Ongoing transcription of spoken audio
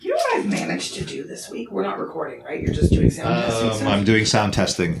I've managed to do this week. We're not recording, right? You're just doing sound testing. Stuff? I'm doing sound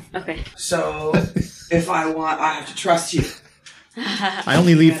testing. Okay. So if I want, I have to trust you. I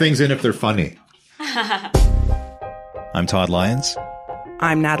only leave things in if they're funny. I'm Todd Lyons.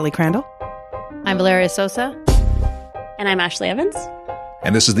 I'm Natalie Crandall. I'm Valeria Sosa. And I'm Ashley Evans.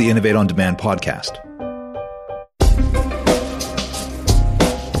 And this is the Innovate on Demand podcast.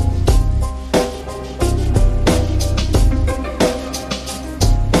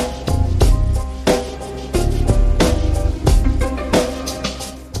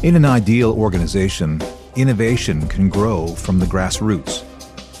 In an ideal organization, innovation can grow from the grassroots.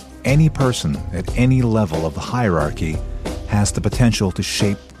 Any person at any level of the hierarchy has the potential to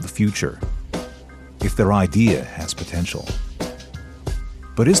shape the future, if their idea has potential.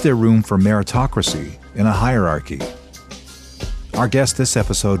 But is there room for meritocracy in a hierarchy? Our guest this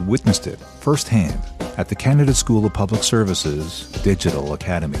episode witnessed it firsthand at the Canada School of Public Service's Digital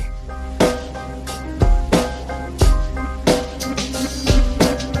Academy.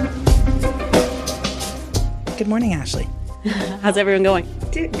 Good morning, Ashley. How's everyone going?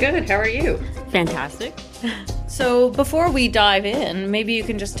 Good. How are you? Fantastic. So before we dive in, maybe you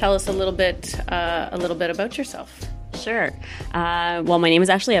can just tell us a little bit about yourself. Sure. Well, my name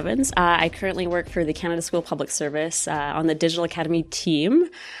is Ashley Evans. I currently work for the Canada School of Public Service on the Digital Academy team.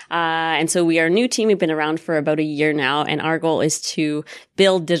 And so we are a new team. We've been around for about a year now, and our goal is to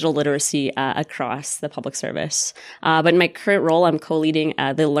build digital literacy across the public service. But in my current role, I'm co-leading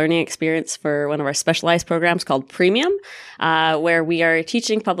the learning experience for one of our specialized programs called Premium, where we are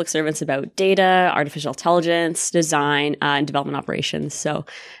teaching public servants about data, artificial intelligence, design, and development operations. So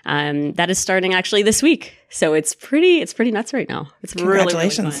that is starting actually this week. So it's pretty nuts right now. It's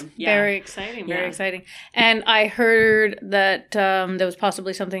Congratulations. really fun. Yeah. Very exciting. Very exciting. And I heard that there was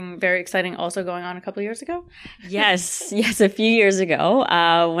possibly something very exciting also going on a couple of years ago. Yes. A few years ago,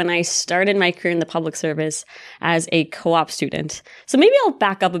 when I started my career in the public service as a co-op student. So maybe I'll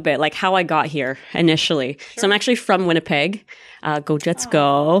back up a bit, like how I got here initially. Sure. So I'm actually from Winnipeg. Go Jets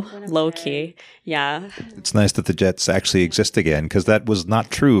go. Low key. Yeah. It's nice that the Jets actually exist again, because that was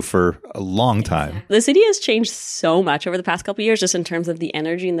not true for a long time. The city has changed so much over the past couple of years, just in terms of the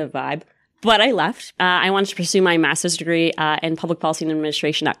energy and the vibe. But I left. I wanted to pursue my master's degree in public policy and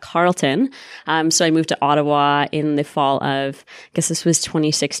administration at Carleton. So I moved to Ottawa in the fall of, I guess this was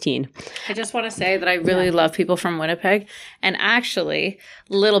 2016. I just want to say that I really love people from Winnipeg. And actually,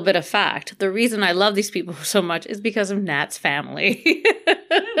 little bit of fact, the reason I love these people so much is because of Nat's family.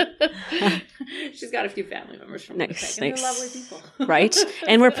 She's got a few family members from Winnipeg. And they're lovely people. Right?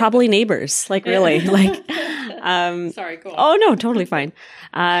 And we're probably neighbors, like really. Sorry, go on. Oh, no, totally fine.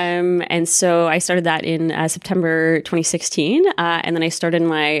 And so I started that in September 2016. And then I started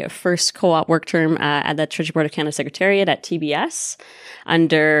my first co-op work term at the Treasury Board of Canada Secretariat at TBS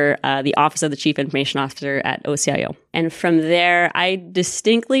under the Office of the Chief Information Officer at OCIO. And from there, I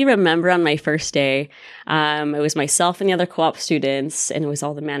distinctly remember on my first day, it was myself and the other co-op students, and it was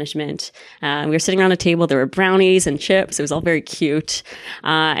all the management. We were sitting around a table. There were brownies and chips. It was all very cute.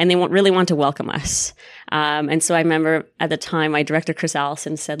 And they really wanted to welcome us. And so I remember at the time, my director, Chris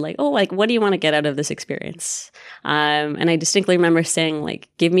Allison, said what do you want to get out of this experience? And I distinctly remember saying,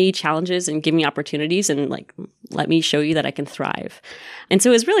 give me challenges and give me opportunities and let me show you that I can thrive. And so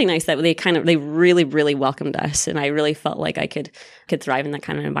it was really nice that they really, really welcomed us. And I really felt like I could thrive in that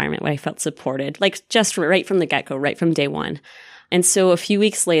kind of environment where I felt supported, just right from the get-go, right from day one. And so a few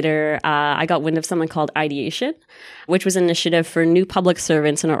weeks later, I got wind of something called Ideation, which was an initiative for new public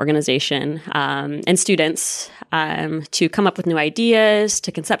servants in our organization and students to come up with new ideas,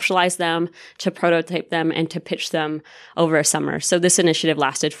 to conceptualize them, to prototype them, and to pitch them over a summer. So this initiative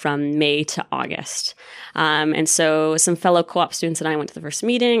lasted from May to August. And so some fellow co-op students and I went to the first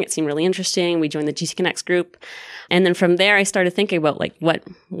meeting. It seemed really interesting. We joined the GC Connects group. And then from there, I started thinking about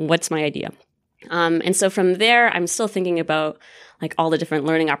what's my idea? And so from there, I'm still thinking about all the different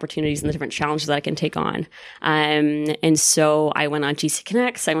learning opportunities and the different challenges that I can take on. And so I went on GC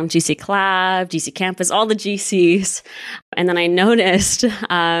Connects, I went on GC Collab, GC Campus, all the GCs. And then I noticed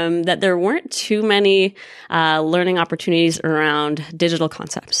that there weren't too many learning opportunities around digital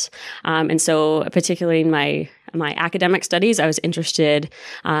concepts. And so particularly in my academic studies, I was interested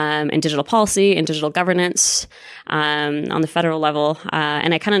in digital policy and digital governance on the federal level.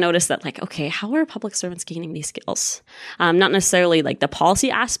 And I kind of noticed that how are public servants gaining these skills? Not necessarily the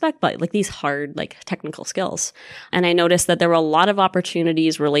policy aspect, but these hard technical skills. And I noticed that there were a lot of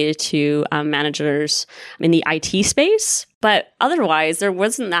opportunities related to managers in the IT space, but otherwise there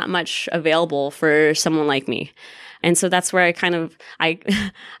wasn't that much available for someone like me. And so that's where I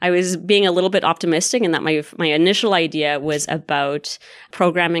was being a little bit optimistic in that my initial idea was about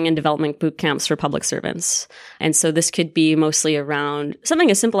programming and development boot camps for public servants. And so this could be mostly around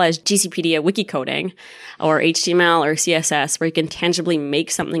something as simple as GCPD wiki coding or HTML or CSS, where you can tangibly make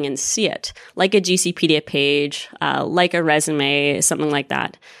something and see it, like a GCPD page, like a resume, something like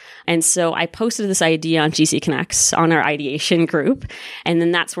that. And so I posted this idea on GC Connects on our ideation group. And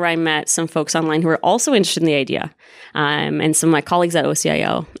then that's where I met some folks online who were also interested in the idea, and some of my colleagues at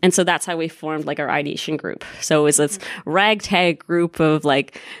OCIO. And so that's how we formed like our ideation group. So it was this ragtag group of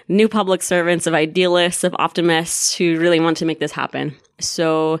like new public servants, of idealists, of optimists who really want to make this happen.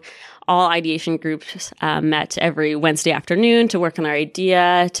 So all ideation groups met every Wednesday afternoon to work on our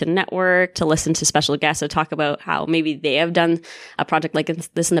idea, to network, to listen to special guests to talk about how maybe they have done a project like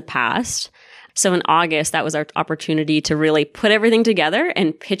this in the past. So in August, that was our opportunity to really put everything together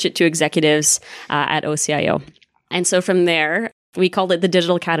and pitch it to executives at OCIO. And so from there, we called it the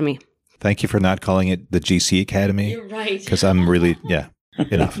Digital Academy. Thank you for not calling it the GC Academy. You're right. Because I'm really,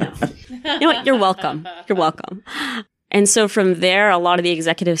 enough. You know what? You're welcome. You're welcome. And so from there, a lot of the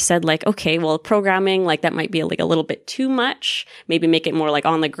executives said like, okay, well, programming, like that might be like a little bit too much. Maybe make it more like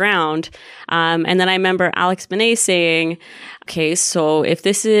on the ground. And then I remember Alex Benet saying, okay, so if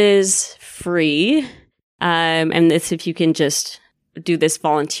this is free, and if you can just do this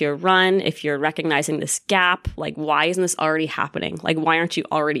volunteer run, if you're recognizing this gap, like why isn't this already happening? Like, why aren't you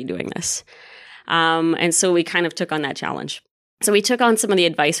already doing this? And so we kind of took on that challenge. So we took on some of the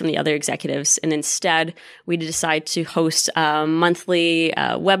advice from the other executives, and instead we decided to host monthly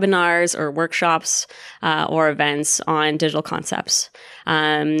webinars or workshops or events on digital concepts.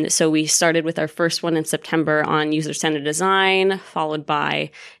 So we started with our first one in September on user-centered design, followed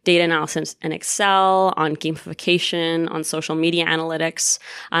by data analysis in Excel, on gamification, on social media analytics.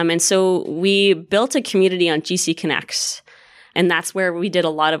 And so we built a community on GC Connects, and that's where we did a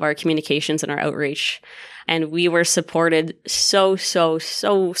lot of our communications and our outreach. And we were supported so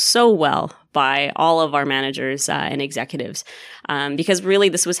well by all of our managers and executives. Because really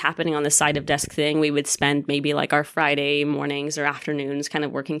this was happening on the side of desk thing. We would spend maybe like our Friday mornings or afternoons kind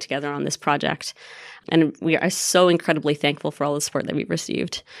of working together on this project. And we are so incredibly thankful for all the support that we've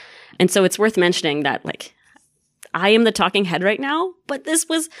received. And so it's worth mentioning that like, I am the talking head right now, but this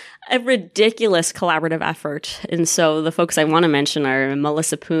was a ridiculous collaborative effort. And so the folks I want to mention are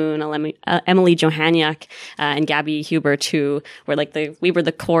Melissa Poon, Emily Johanniak, and Gabby Hubert, who were like we were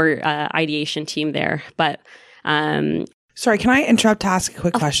the core ideation team there. But sorry, can I interrupt to ask a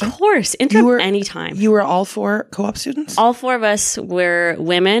quick question? Of course, interrupt anytime. You were all 4 co-op students? All 4 of us were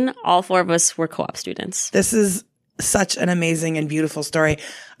women. All 4 of us were co-op students. This is such an amazing and beautiful story.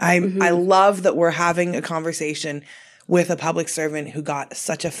 I love that we're having a conversation with a public servant who got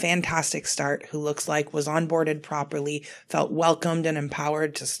such a fantastic start, who looks like was onboarded properly, felt welcomed and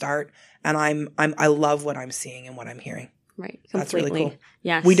empowered to start. And I love what I'm seeing and what I'm hearing. Right. Completely. That's really cool.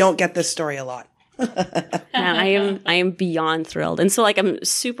 Yes. We don't get this story a lot. Yeah, I am beyond thrilled. And so like, I'm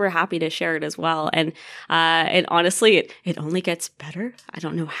super happy to share it as well. And honestly, it only gets better. I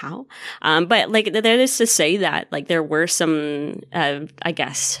don't know how. But like, that is to say that like, there were some, I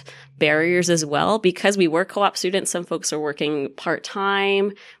guess, barriers as well, because we were co-op students. Some folks are working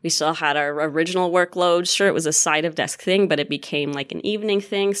part-time. We still had our original workload. Sure, it was a side of desk thing, but it became like an evening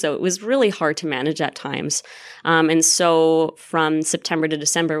thing. So it was really hard to manage at times. And so from September to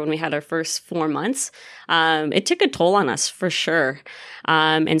December, when we had our first 4 months, it took a toll on us for sure.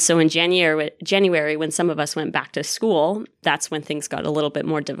 And so in January, when some of us went back to school, that's when things got a little bit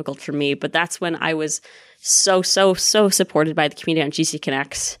more difficult for me. But that's when I was so supported by the community on GC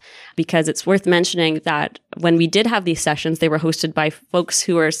Connects, because it's worth mentioning that when we did have these sessions, they were hosted by folks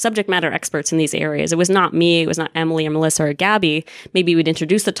who are subject matter experts in these areas. It was not me, it was not Emily or Melissa or Gabby. Maybe we'd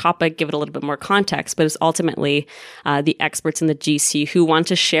introduce the topic, give it a little bit more context, but it's ultimately the experts in the GC who want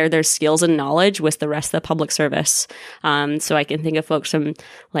to share their skills and knowledge with the rest of the public service. So I can think of folks from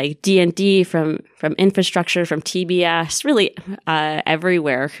like D&D, from infrastructure, from TBS, really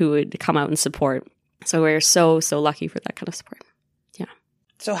everywhere who would come out and support. So we're so lucky for that kind of support. Yeah.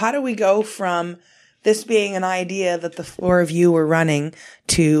 So how do we go from this being an idea that the 4 of you were running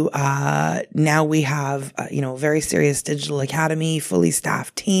to now we have a very serious digital academy, fully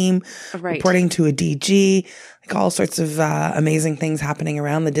staffed team, right, reporting to a DG, like all sorts of amazing things happening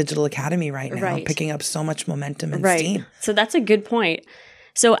around the digital academy right now, right, picking up so much momentum and right, steam. So that's a good point.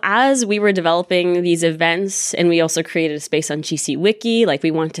 So as we were developing these events, and we also created a space on GC Wiki, like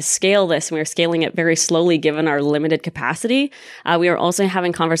we wanted to scale this, and we were scaling it very slowly given our limited capacity. We were also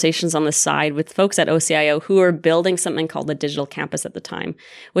having conversations on the side with folks at OCIO who were building something called the Digital Campus at the time,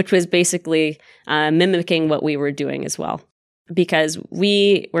 which was basically mimicking what we were doing as well. Because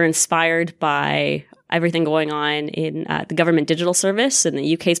we were inspired by everything going on in the government digital service and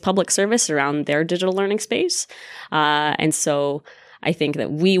the UK's public service around their digital learning space. And so I think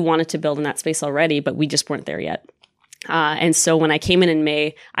that we wanted to build in that space already, but we just weren't there yet. And so when I came in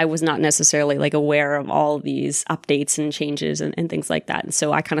May, I was not necessarily like aware of all these updates and changes and things like that. And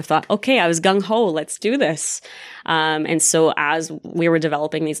so I kind of thought, okay, I was gung ho, let's do this. And so as we were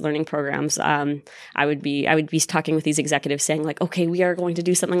developing these learning programs, I would be talking with these executives saying like, okay, we are going to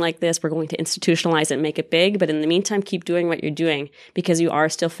do something like this. We're going to institutionalize it and make it big. But in the meantime, keep doing what you're doing because you are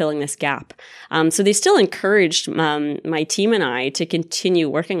still filling this gap. So they still encouraged my team and I to continue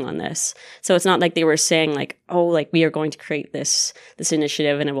working on this. So it's not like they were saying like, oh, like we are going to create this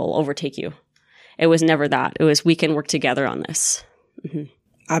initiative and it will overtake you. It was never that. It was we can work together on this. Mm-hmm.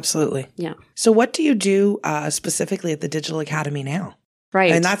 Absolutely. Yeah. So what do you do specifically at the Digital Academy now?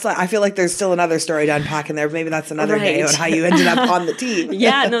 Right. And that's, I feel like there's still another story to unpack in there. Maybe that's another day on how you ended up on the team.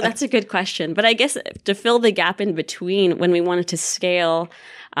 Yeah, no, that's a good question. But I guess to fill the gap in between when we wanted to scale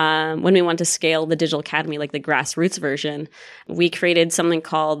the Digital Academy, like the grassroots version, we created something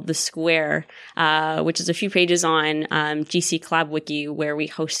called the Square, which is a few pages on GC Collab Wiki where we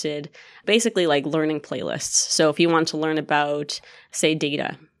hosted basically like learning playlists. So if you want to learn about, say,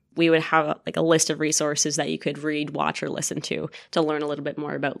 data, we would have like a list of resources that you could read, watch, or listen to learn a little bit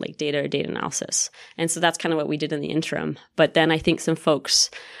more about like data or data analysis. And so that's kind of what we did in the interim. But then I think some folks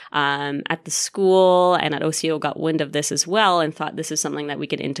at the school and at OCO got wind of this as well and thought this is something that we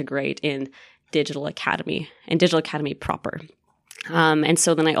could integrate in Digital Academy and Digital Academy proper. And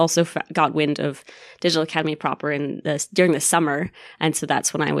so then I also got wind of Digital Academy proper during the summer. And so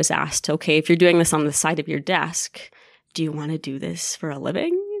that's when I was asked, okay, if you're doing this on the side of your desk, do you want to do this for a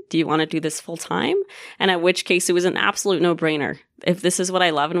living? Do you want to do this full time? And at which case it was an absolute no-brainer. If this is what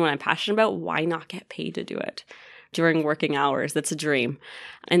I love and what I'm passionate about, why not get paid to do it during working hours? That's a dream.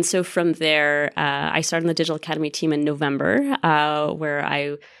 And so from there, I started the Digital Academy team in November, where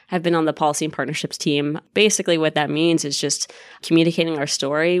I have been on the policy and partnerships team. Basically what that means is just communicating our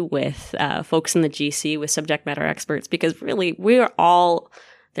story with folks in the GC, with subject matter experts, because really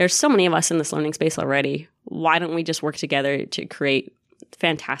there's so many of us in this learning space already. Why don't we just work together to create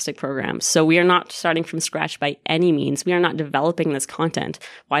fantastic programs? So we are not starting from scratch by any means. We are not developing this content.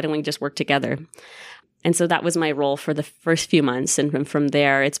 Why don't we just work together? And so that was my role for the first few months. And from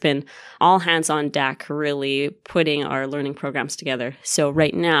there, it's been all hands on deck, really putting our learning programs together. So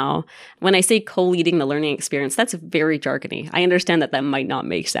right now, when I say co-leading the learning experience, that's very jargony. I understand that might not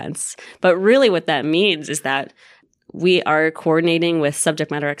make sense. But really what that means is that we are coordinating with subject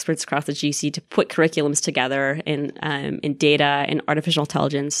matter experts across the GC to put curriculums together in data, in artificial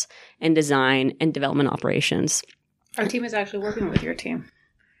intelligence, in design, and development operations. Our team is actually working with your team.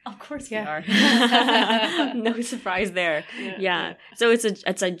 Of course we are. No surprise there. Yeah. So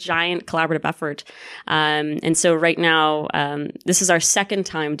it's a giant collaborative effort. And so right now, this is our second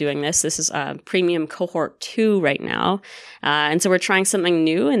time doing this. This is premium cohort 2 right now. And so we're trying something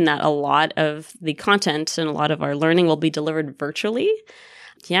new in that a lot of the content and a lot of our learning will be delivered virtually.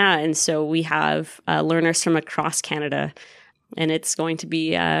 Yeah. And so we have learners from across Canada, and it's going to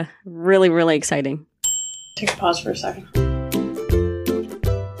be really, really exciting. Take a pause for a second.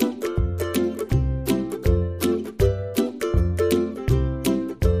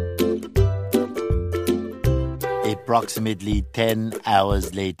 Approximately 10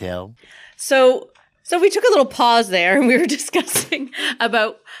 hours later. So we took a little pause there and we were discussing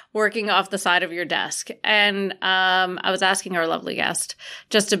about working off the side of your desk. And I was asking our lovely guest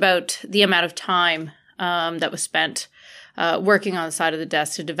just about the amount of time that was spent working on the side of the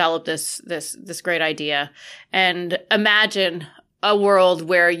desk to develop this great idea. And imagine a world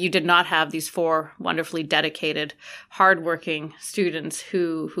where you did not have these 4 wonderfully dedicated, hardworking students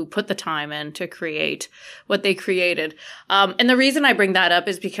who put the time in to create what they created. And the reason I bring that up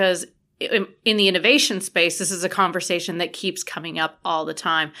is because in the innovation space, this is a conversation that keeps coming up all the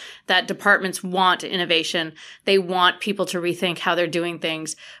time, that departments want innovation. They want people to rethink how they're doing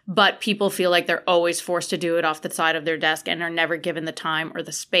things, but people feel like they're always forced to do it off the side of their desk and are never given the time or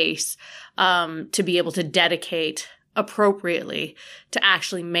the space to be able to dedicate appropriately to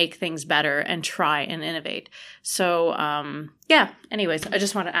actually make things better and try and innovate. So, anyways, I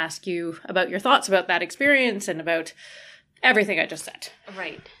just want to ask you about your thoughts about that experience and about everything I just said.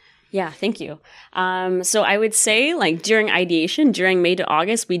 Right. Yeah, thank you. So I would say like during ideation, during May to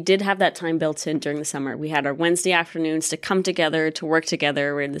August, we did have that time built in during the summer. We had our Wednesday afternoons to come together, to work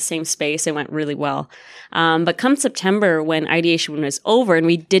together. We're in the same space. It went really well. But come September, when ideation was over and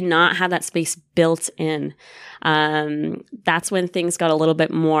we did not have that space built in, that's when things got a little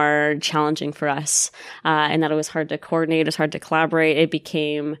bit more challenging for us. And that it was hard to coordinate, it was hard to collaborate. It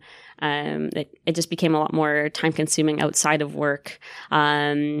became it just became a lot more time consuming outside of work.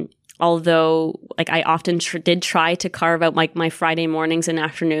 Although, like, I often did try to carve out like my Friday mornings and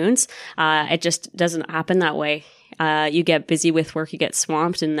afternoons, it just doesn't happen that way. You get busy with work, you get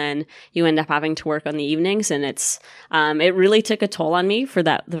swamped, and then you end up having to work on the evenings. And it really took a toll on me for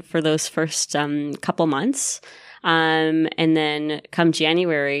those first couple months. And then come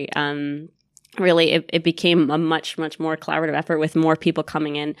January, really, it became a much, much more collaborative effort with more people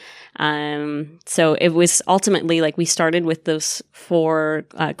coming in. So it was ultimately like we started with those 4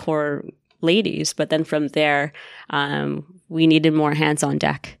 core ladies, but then from there, we needed more hands on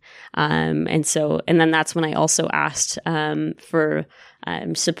deck. And then that's when I also asked for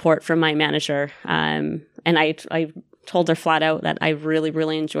support from my manager. And I told her flat out that I really,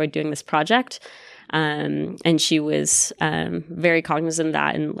 really enjoyed doing this project. And she was very cognizant of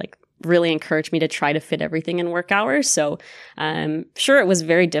that and like really encouraged me to try to fit everything in work hours. So sure, it was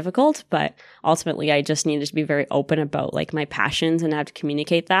very difficult, but ultimately I just needed to be very open about like my passions and how to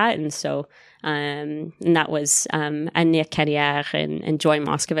communicate that. And so and that was Anne Carrière and Joy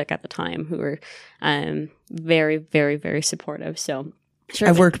Moskovic at the time, who were very, very, very supportive. So sure.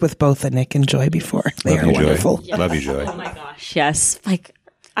 I've worked with both Nick and Joy before. They are wonderful. Joy. Love you, Joy. Oh my gosh, yes. Like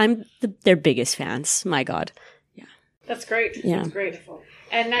I'm their biggest fans. My God. Yeah. That's great. Yeah. That's great.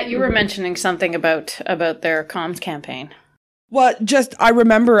 And Nat, you were mentioning something about their comms campaign. Well, I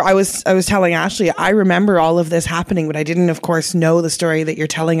remember I was telling Ashley, I remember all of this happening, but I didn't, of course, know the story that you're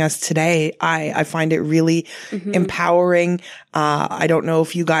telling us today. I find it really empowering. I don't know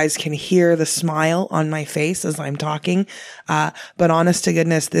if you guys can hear the smile on my face as I'm talking. But honest to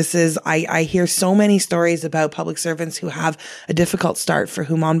goodness, I hear so many stories about public servants who have a difficult start, for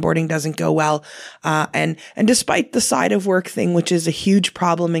whom onboarding doesn't go well. And despite the side of work thing, which is a huge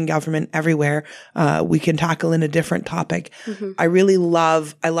problem in government everywhere, we can tackle in a different topic. I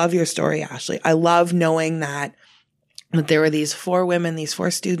love your story, Ashley. I love knowing that there were these 4 women, these 4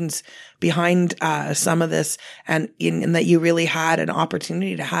 students behind some of this, and that you really had an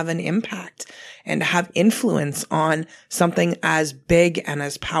opportunity to have an impact and to have influence on something as big and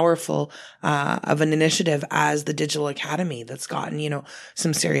as powerful of an initiative as the Digital Academy, that's gotten,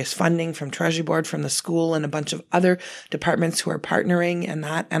 some serious funding from Treasury Board, from the school, and a bunch of other departments who are partnering in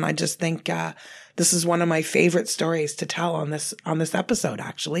that. And I just think this is one of my favorite stories to tell on this episode,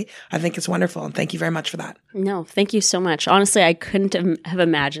 actually. I think it's wonderful, and thank you very much for that. No, thank you so much. Honestly, I couldn't have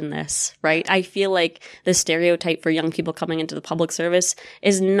imagined this, right? I feel like the stereotype for young people coming into the public service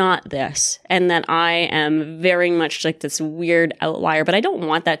is not this, and that I am very much like this weird outlier, but I don't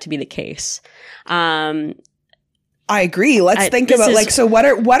want that to be the case. I agree. Let's think about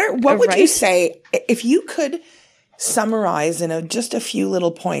what would you say if you could summarize in just a few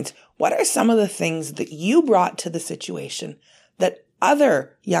little points? What are some of the things that you brought to the situation that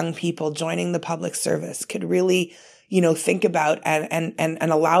other young people joining the public service could really, think about and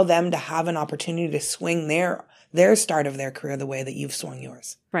allow them to have an opportunity to swing their start of their career the way that you've swung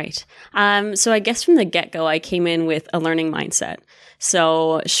yours? Right. So I guess from the get-go, I came in with a learning mindset.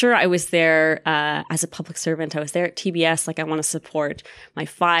 So sure, I was there as a public servant. I was there at TBS, like I want to support my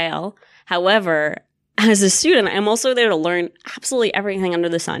file. However, as a student, I'm also there to learn absolutely everything under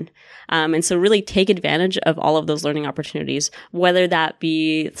the sun. And so really take advantage of all of those learning opportunities, whether that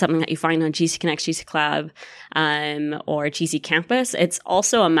be something that you find on GC Connect, GC Collab, or GC Campus. It's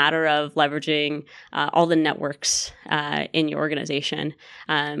also a matter of leveraging all the networks in your organization,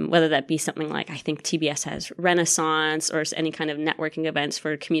 whether that be something like, I think TBS has Renaissance or any kind of networking events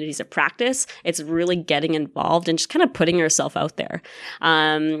for communities of practice. It's really getting involved and just kind of putting yourself out there.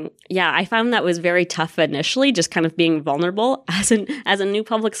 I found that was very tough initially, just kind of being vulnerable as a new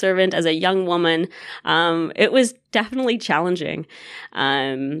public servant, as a young woman. It was definitely challenging.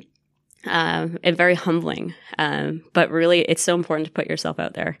 And very humbling. But really, it's so important to put yourself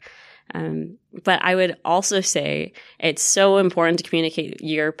out there. But I would also say it's so important to communicate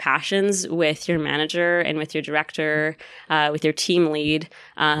your passions with your manager and with your director, with your team lead,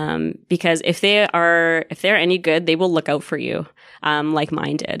 because if they're any good, they will look out for you. like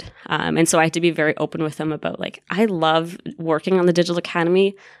mine did. And so I had to be very open with them about like, I love working on the Digital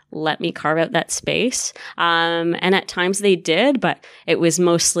Academy. Let me carve out that space. And at times they did, but it was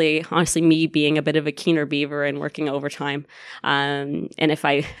mostly, honestly, me being a bit of a keener beaver and working overtime. And if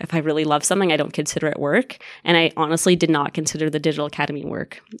I really love something, I don't consider it work. And I honestly did not consider the Digital Academy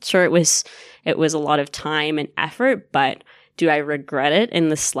work. Sure, it was a lot of time and effort, but do I regret it in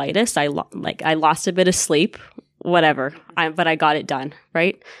the slightest? I lost a bit of sleep, whatever. But I got it done,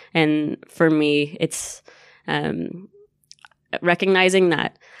 right? And for me, it's recognizing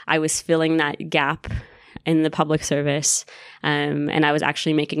that I was filling that gap in the public service, and I was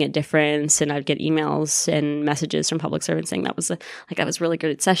actually making a difference. And I'd get emails and messages from public servants saying that was really good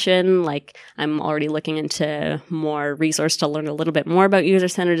at session. Like, I'm already looking into more resource to learn a little bit more about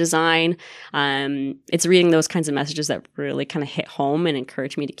user-centered design. It's reading those kinds of messages that really kind of hit home and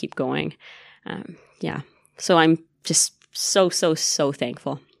encourage me to keep going. So I'm just so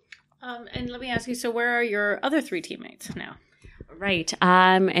thankful. And let me ask you, so where are your other 3 teammates now? Right.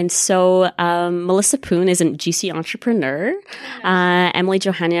 And so Melissa Poon is a GC entrepreneur. Emily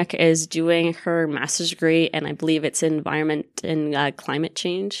Johaniak is doing her master's degree, and I believe it's in environment and climate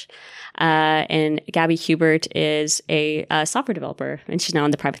change. And Gabby Hubert is a software developer, and she's now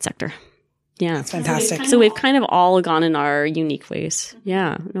in the private sector. Yeah. That's fantastic. So we've kind of all gone in our unique ways.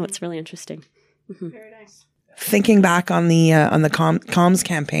 Yeah. No, it's really interesting. Mm-hmm. Very nice. Thinking back on the comms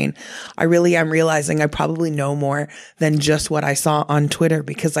campaign, I really am realizing I probably know more than just what I saw on Twitter,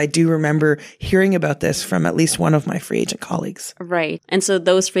 because I do remember hearing about this from at least one of my free agent colleagues. Right. And so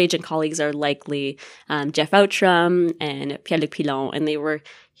those free agent colleagues are likely Jeff Outram and Pierre-Luc Pilon, and they were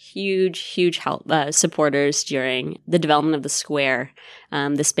huge help supporters during the development of the Square,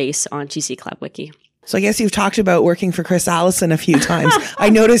 the space on GC Cloud Wiki. So I guess you've talked about working for Chris Allison a few times.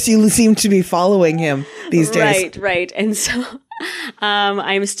 I notice you seem to be following him these days. Right. And so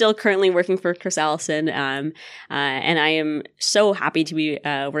I'm still currently working for Chris Allison, and I am so happy to be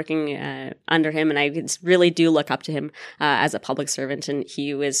working under him, and I really do look up to him as a public servant, and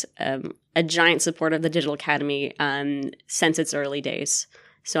he was a giant supporter of the Digital Academy since its early days.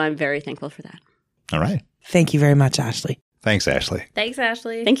 So I'm very thankful for that. All right. Thank you very much, Ashley. Thanks, Ashley. Thanks,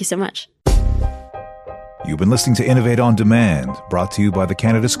 Ashley. Thank you so much. You've been listening to Innovate on Demand, brought to you by the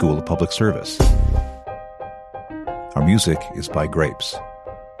Canada School of Public Service. Our music is by Grapes.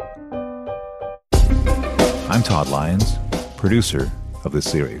 I'm Todd Lyons, producer of this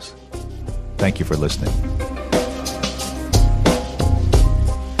series. Thank you for listening.